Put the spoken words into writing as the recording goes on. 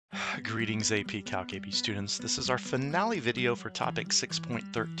Greetings AP Calc AP students. This is our finale video for topic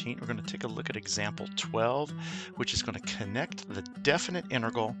 6.13. We're going to take a look at example 12, which is going to connect the definite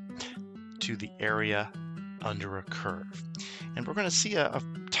integral to the area under a curve. And we're going to see a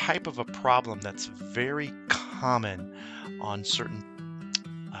type of a problem that's very common on certain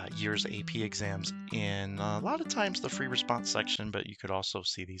year's AP exams in a lot of times the free response section, but you could also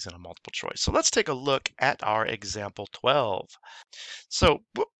see these in a multiple choice. So let's take a look at our example 12. So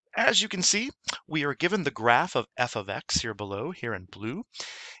as you can see, we are given the graph of f of x here below, here in blue,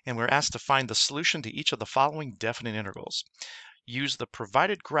 and we're asked to find the solution to each of the following definite integrals. Use the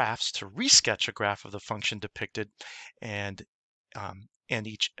provided graphs to resketch a graph of the function depicted and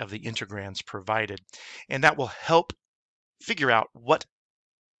each of the integrands provided. And that will help figure out what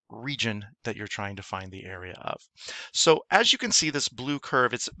region that you're trying to find the area of. So as you can see, this blue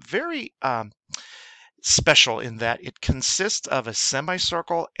curve, it's very special in that it consists of a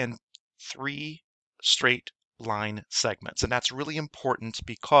semicircle and 3 straight line segments. And that's really important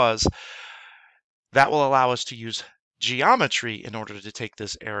because that will allow us to use geometry in order to take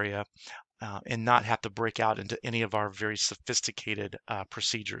this area and not have to break out into any of our very sophisticated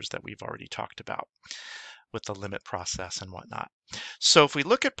procedures that we've already talked about with the limit process and whatnot. So if we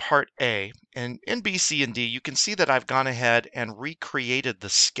look at part A, and in B, C, and D, you can see that I've gone ahead and recreated the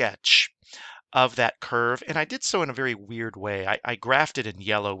sketch of that curve, and I did so in a very weird way. I graphed it in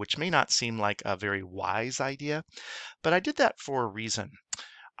yellow, which may not seem like a very wise idea, but I did that for a reason.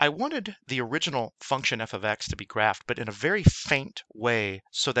 I wanted the original function f of x to be graphed, but in a very faint way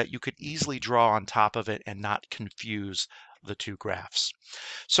so that you could easily draw on top of it and not confuse the two graphs.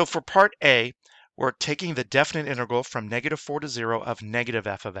 So for part A, we're taking the definite integral from -4 to 0 of negative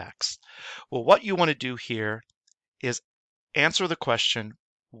f of x. Well, what you want to do here is answer the question,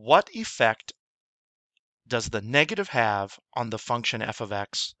 what effect does the negative have on the function f of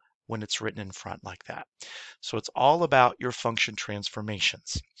x when it's written in front like that? So it's all about your function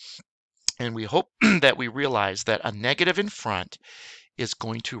transformations. And we hope that we realize that a negative in front is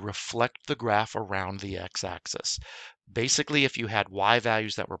going to reflect the graph around the x-axis. Basically, if you had y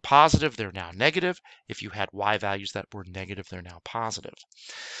values that were positive, they're now negative. If you had y values that were negative, they're now positive.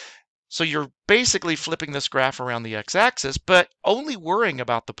 So you're basically flipping this graph around the x-axis, but only worrying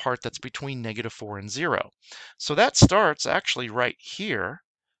about the part that's between -4 and 0. So that starts actually right here.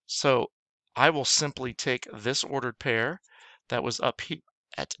 So I will simply take this ordered pair that was up here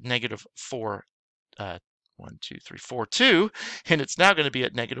at -4, 1, 2, 3, 4, 2, and it's now going to be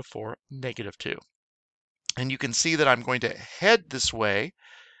at -4, -2. And you can see that I'm going to head this way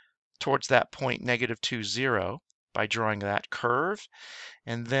towards that point -2, 0 by drawing that curve.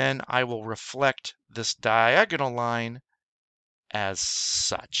 And then I will reflect this diagonal line as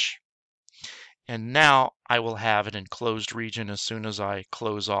such. And now I will have an enclosed region as soon as I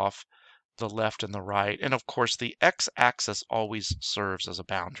close off the left and the right. And of course, the x-axis always serves as a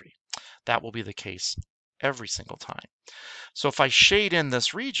boundary. That will be the case every single time. So if I shade in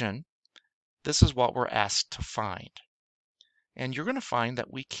this region, this is what we're asked to find. And you're going to find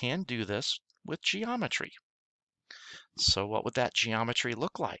that we can do this with geometry. So what would that geometry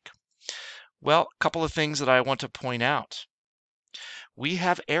look like? Well, a couple of things that I want to point out. We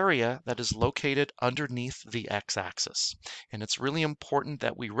have area that is located underneath the x-axis, and it's really important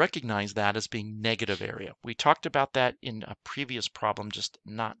that we recognize that as being negative area. We talked about that in a previous problem just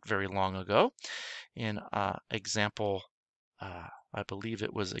not very long ago in example, I believe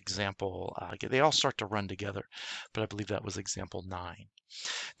it was example, they all start to run together, but I believe that was example 9.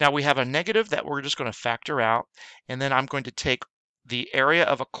 Now we have a negative that we're just going to factor out, and then I'm going to take the area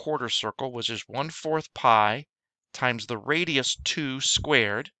of a quarter circle, which is 1/4 pi times the radius 2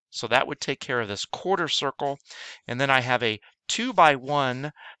 squared. So that would take care of this quarter circle. And then I have a 2 by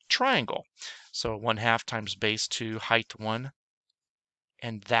 1 triangle. So 1/2 times base 2, height 1.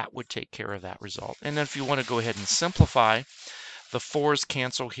 And that would take care of that result. And then if you want to go ahead and simplify, the 4's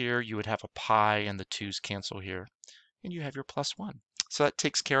cancel here. You would have a pi, and the 2's cancel here. And you have your +1. So that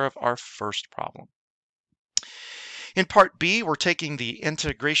takes care of our first problem. In part B, we're taking the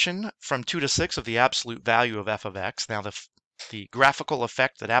integration from 2 to 6 of the absolute value of f of x. Now, the graphical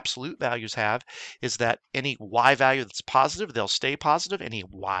effect that absolute values have is that any y value that's positive, they'll stay positive. Any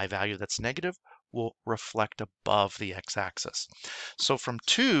y value that's negative will reflect above the x-axis. So from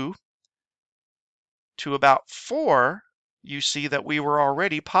 2 to about 4, you see that we were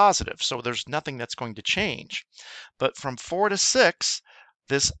already positive. So there's nothing that's going to change. But from 4 to 6,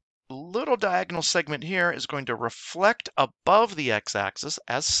 this little diagonal segment here is going to reflect above the x-axis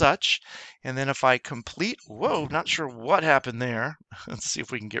as such. And then if I complete, whoa, not sure what happened there. Let's see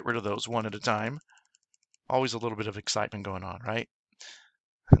if we can get rid of those one at a time. Always a little bit of excitement going on, right?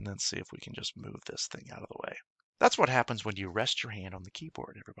 And then see if we can just move this thing out of the way. That's what happens when you rest your hand on the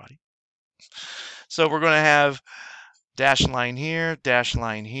keyboard, everybody. So we're going to have dashed line here,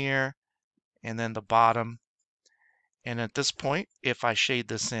 and then the bottom. And at this point, if I shade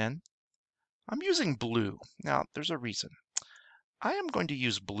this in, I'm using blue. Now, there's a reason. I am going to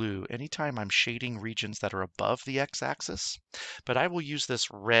use blue anytime I'm shading regions that are above the x-axis, but I will use this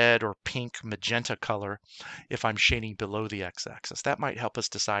red or pink magenta color if I'm shading below the x-axis. That might help us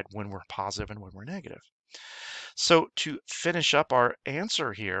decide when we're positive and when we're negative. So to finish up our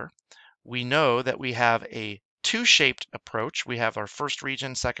answer here, we know that we have a two-shaped approach. We have our first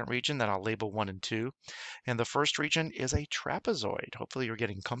region, second region that I'll label 1 and 2. And the first region is a trapezoid. Hopefully you're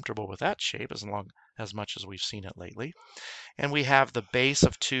getting comfortable with that shape as much as we've seen it lately. And we have the base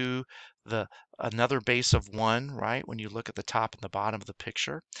of 2, another base of 1, right? When you look at the top and the bottom of the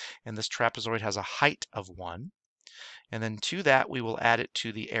picture. And this trapezoid has a height of 1. And then to that, we will add it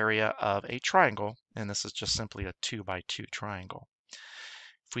to the area of a triangle. And this is just simply a 2 by 2 triangle.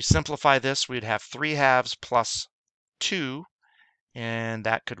 If we simplify this, we'd have 3 halves plus 2, and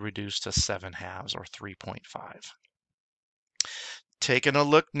that could reduce to 7 halves, or 3.5. Taking a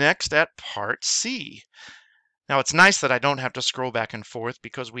look next at part C. Now it's nice that I don't have to scroll back and forth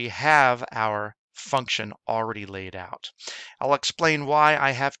because we have our function already laid out. I'll explain why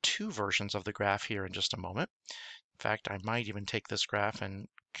I have 2 versions of the graph here in just a moment. In fact, I might even take this graph and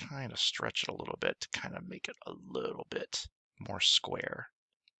kind of stretch it a little bit to kind of make it a little bit more square.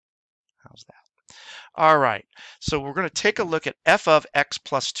 How's that? All right, so we're going to take a look at f of x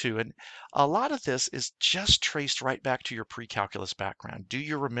plus 2, and a lot of this is just traced right back to your pre-calculus background. Do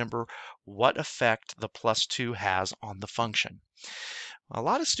you remember what effect the plus 2 has on the function? A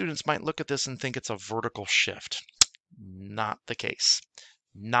lot of students might look at this and think it's a vertical shift. Not the case.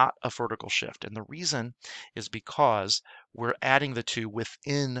 Not a vertical shift. And the reason is because we're adding the 2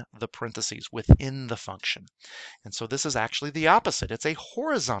 within the parentheses, within the function. And so this is actually the opposite. It's a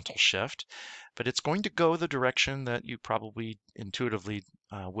horizontal shift, but it's going to go the direction that you probably intuitively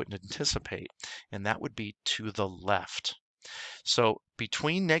wouldn't anticipate, and that would be to the left. So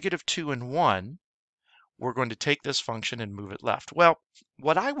between -2 and 1, we're going to take this function and move it left. Well,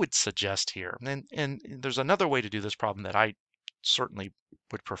 what I would suggest here, and there's another way to do this problem that I certainly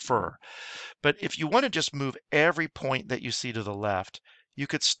would prefer, but if you want to just move every point that you see to the left, you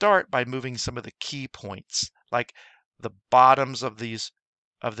could start by moving some of the key points, like the bottoms of this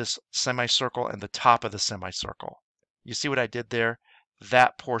semicircle and the top of the semicircle. You see what I did there?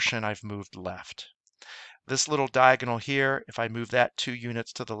 That portion I've moved left. This little diagonal here, if I move that 2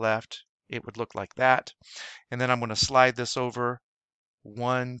 units to the left, it would look like that. And then I'm going to slide this over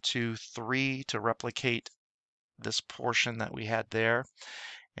 1, 2, 3 to replicate this portion that we had there.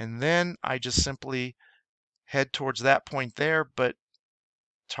 And then I just simply head towards that point there, but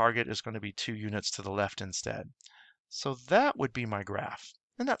target is going to be 2 units to the left instead. So that would be my graph,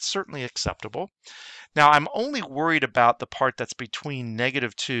 and that's certainly acceptable. Now I'm only worried about the part that's between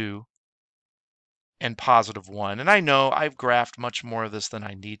 -2 and +1. And I know I've graphed much more of this than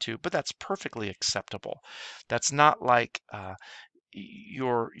I need to, but that's perfectly acceptable. That's not like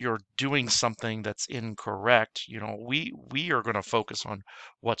you're doing something that's incorrect. You know, we are going to focus on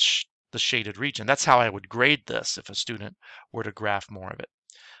what's the shaded region. That's how I would grade this if a student were to graph more of it.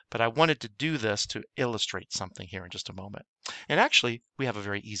 But I wanted to do this to illustrate something here in just a moment. And actually, we have a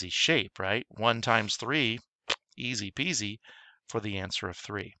very easy shape, right? 1 times 3, easy peasy for the answer of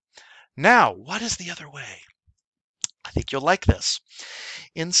 3. Now, what is the other way? I think you'll like this.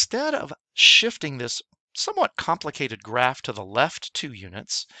 Instead of shifting this somewhat complicated graph to the left 2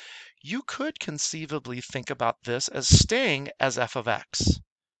 units, you could conceivably think about this as staying as f of x.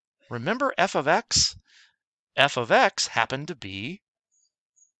 Remember f of x? F of x happened to be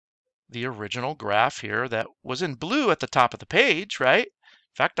the original graph here that was in blue at the top of the page, right?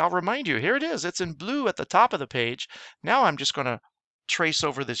 In fact, I'll remind you, here it is. It's in blue at the top of the page. Now I'm just going to trace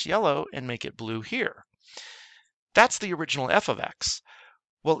over this yellow and make it blue here. That's the original f of x.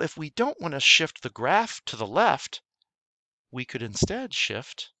 Well, if we don't want to shift the graph to the left, we could instead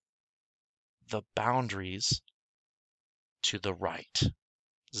shift the boundaries to the right.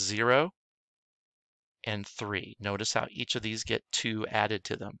 0 and 3. Notice how each of these get 2 added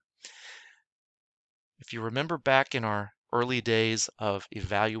to them. If you remember back in our early days of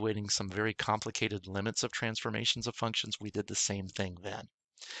evaluating some very complicated limits of transformations of functions, we did the same thing then.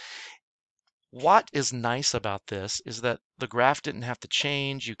 What is nice about this is that the graph didn't have to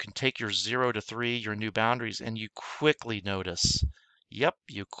change. You can take your 0 to 3, your new boundaries, and you quickly notice,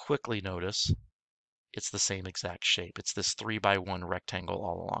 you quickly notice it's the same exact shape. It's this 3 by 1 rectangle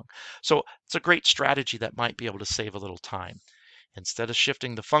all along. So it's a great strategy that might be able to save a little time. Instead of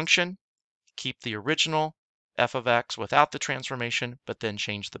shifting the function, keep the original f of x without the transformation, but then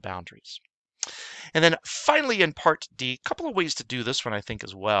change the boundaries. And then finally in part D, a couple of ways to do this one I think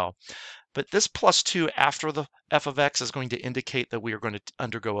as well. But this plus 2 after the f of x is going to indicate that we are going to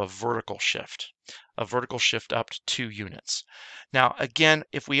undergo a vertical shift up to 2 units. Now again,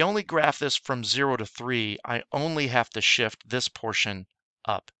 if we only graph this from 0 to 3, I only have to shift this portion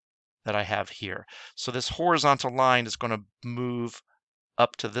up that I have here. So this horizontal line is going to move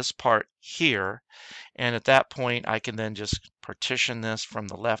up to this part here. And at that point, I can then just partition this from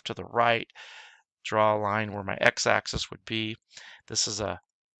the left to the right, draw a line where my x-axis would be. This is a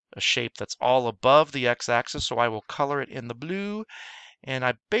shape that's all above the x-axis, so I will color it in the blue. And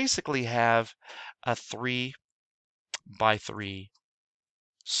I basically have a 3 by 3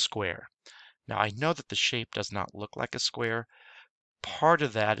 square. Now I know that the shape does not look like a square. Part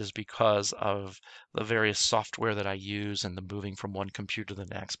of that is because of the various software that I use and the moving from one computer to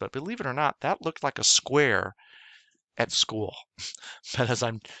the next. But believe it or not, that looked like a square at school. But as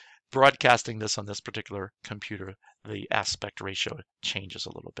I'm broadcasting this on this particular computer, the aspect ratio changes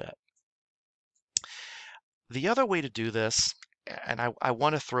a little bit. The other way to do this, and I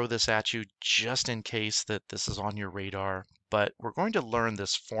want to throw this at you just in case that this is on your radar, but we're going to learn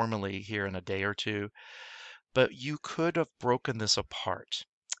this formally here in a day or two. But you could have broken this apart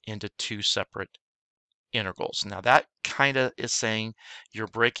into 2 separate integrals. Now that kind of is saying you're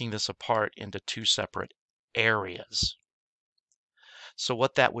breaking this apart into 2 separate areas. So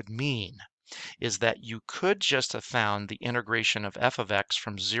what that would mean is that you could just have found the integration of f of x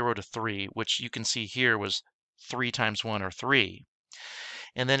from 0 to 3, which you can see here was 3 times 1 or 3.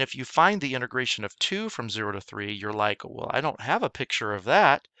 And then if you find the integration of 2 from 0 to 3, you're like, well, I don't have a picture of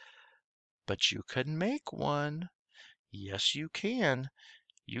that. But you can make one. Yes, you can.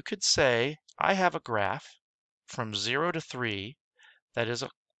 You could say, I have a graph from 0 to 3 that is a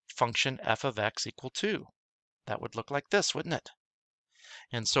function f of x equal 2. That would look like this, wouldn't it?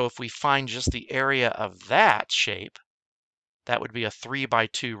 And so if we find just the area of that shape, that would be a 3 by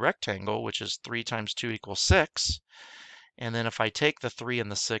 2 rectangle, which is 3 times 2 equals 6. And then if I take the 3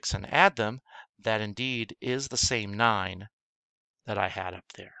 and the 6 and add them, that indeed is the same 9 that I had up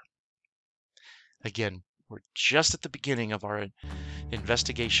there. Again, we're just at the beginning of our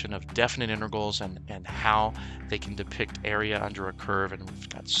investigation of definite integrals and how they can depict area under a curve, and we've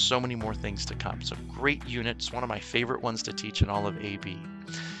got so many more things to come. So great unit. It's one of my favorite ones to teach in all of AB.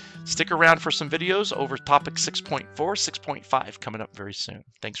 Stick around for some videos over topic 6.4, 6.5 coming up very soon.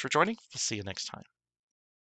 Thanks for joining. We'll see you next time.